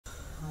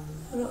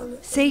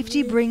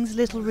Safety brings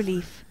little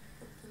relief.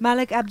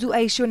 Malik Abdu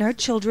Aishu and her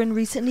children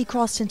recently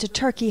crossed into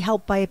Turkey,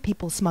 helped by a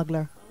people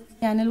smuggler.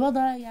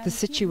 The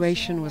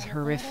situation was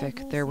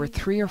horrific. There were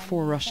 3 or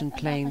 4 Russian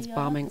planes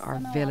bombing our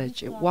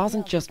village. It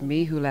wasn't just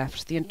me who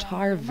left, the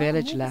entire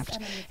village left,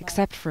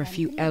 except for a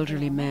few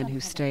elderly men who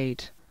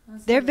stayed.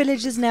 Their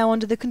village is now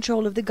under the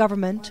control of the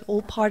government,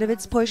 all part of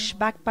its push,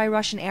 backed by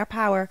Russian air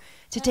power,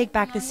 to take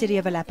back the city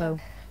of Aleppo.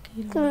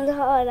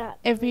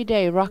 Every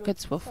day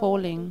rockets were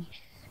falling.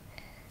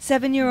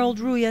 7-year-old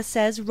Ruya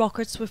says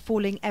rockets were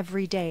falling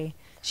every day.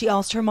 She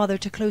asked her mother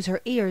to close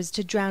her ears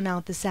to drown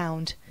out the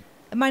sound.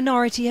 A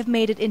minority have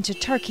made it into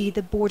Turkey.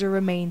 The border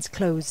remains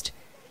closed.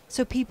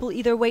 So people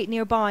either wait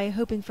nearby,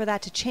 hoping for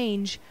that to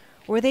change,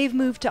 or they've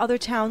moved to other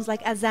towns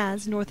like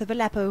Azaz, north of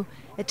Aleppo,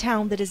 a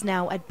town that is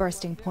now at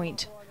bursting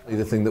point.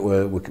 The thing that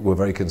we're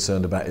very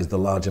concerned about is the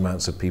large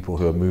amounts of people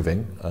who are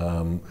moving.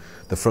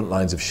 The front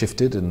lines have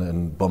shifted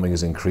and bombing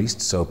has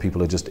increased, so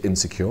people are just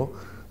insecure.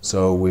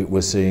 So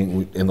we're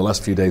seeing, in the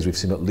last few days, we've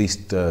seen at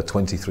least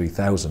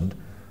 23,000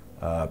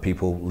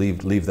 people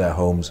leave their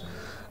homes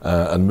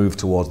and move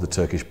towards the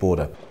Turkish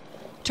border.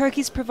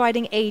 Turkey's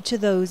providing aid to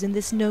those in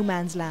this no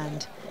man's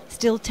land,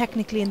 still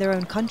technically in their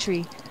own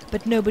country,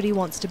 but nobody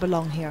wants to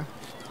belong here.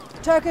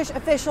 Turkish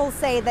officials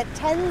say that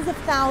tens of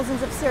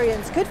thousands of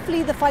Syrians could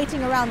flee the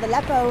fighting around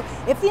Aleppo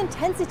if the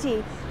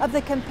intensity of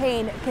the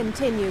campaign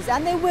continues,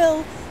 and they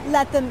will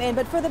let them in.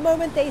 But for the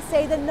moment, they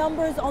say the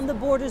numbers on the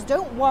borders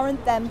don't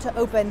warrant them to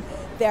open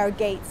their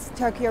gates.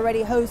 Turkey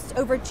already hosts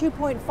over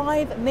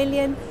 2.5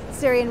 million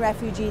Syrian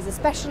refugees,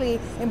 especially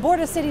in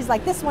border cities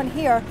like this one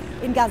here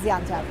in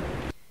Gaziantep.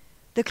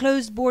 The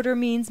closed border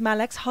means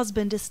Malek's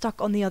husband is stuck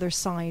on the other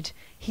side.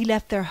 He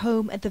left their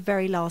home at the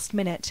very last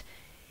minute.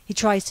 He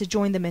tries to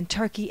join them in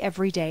Turkey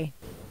every day.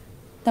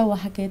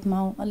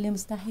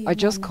 I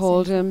just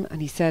called him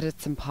and he said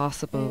it's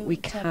impossible. We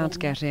can't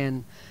get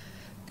in.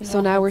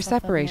 So now we're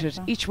separated,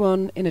 each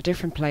one in a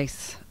different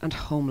place and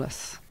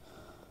homeless.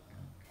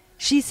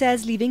 She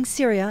says leaving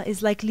Syria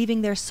is like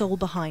leaving their soul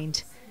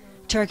behind.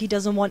 Turkey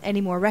doesn't want any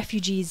more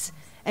refugees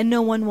and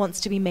no one wants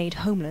to be made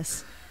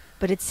homeless.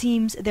 But it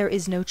seems there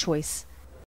is no choice.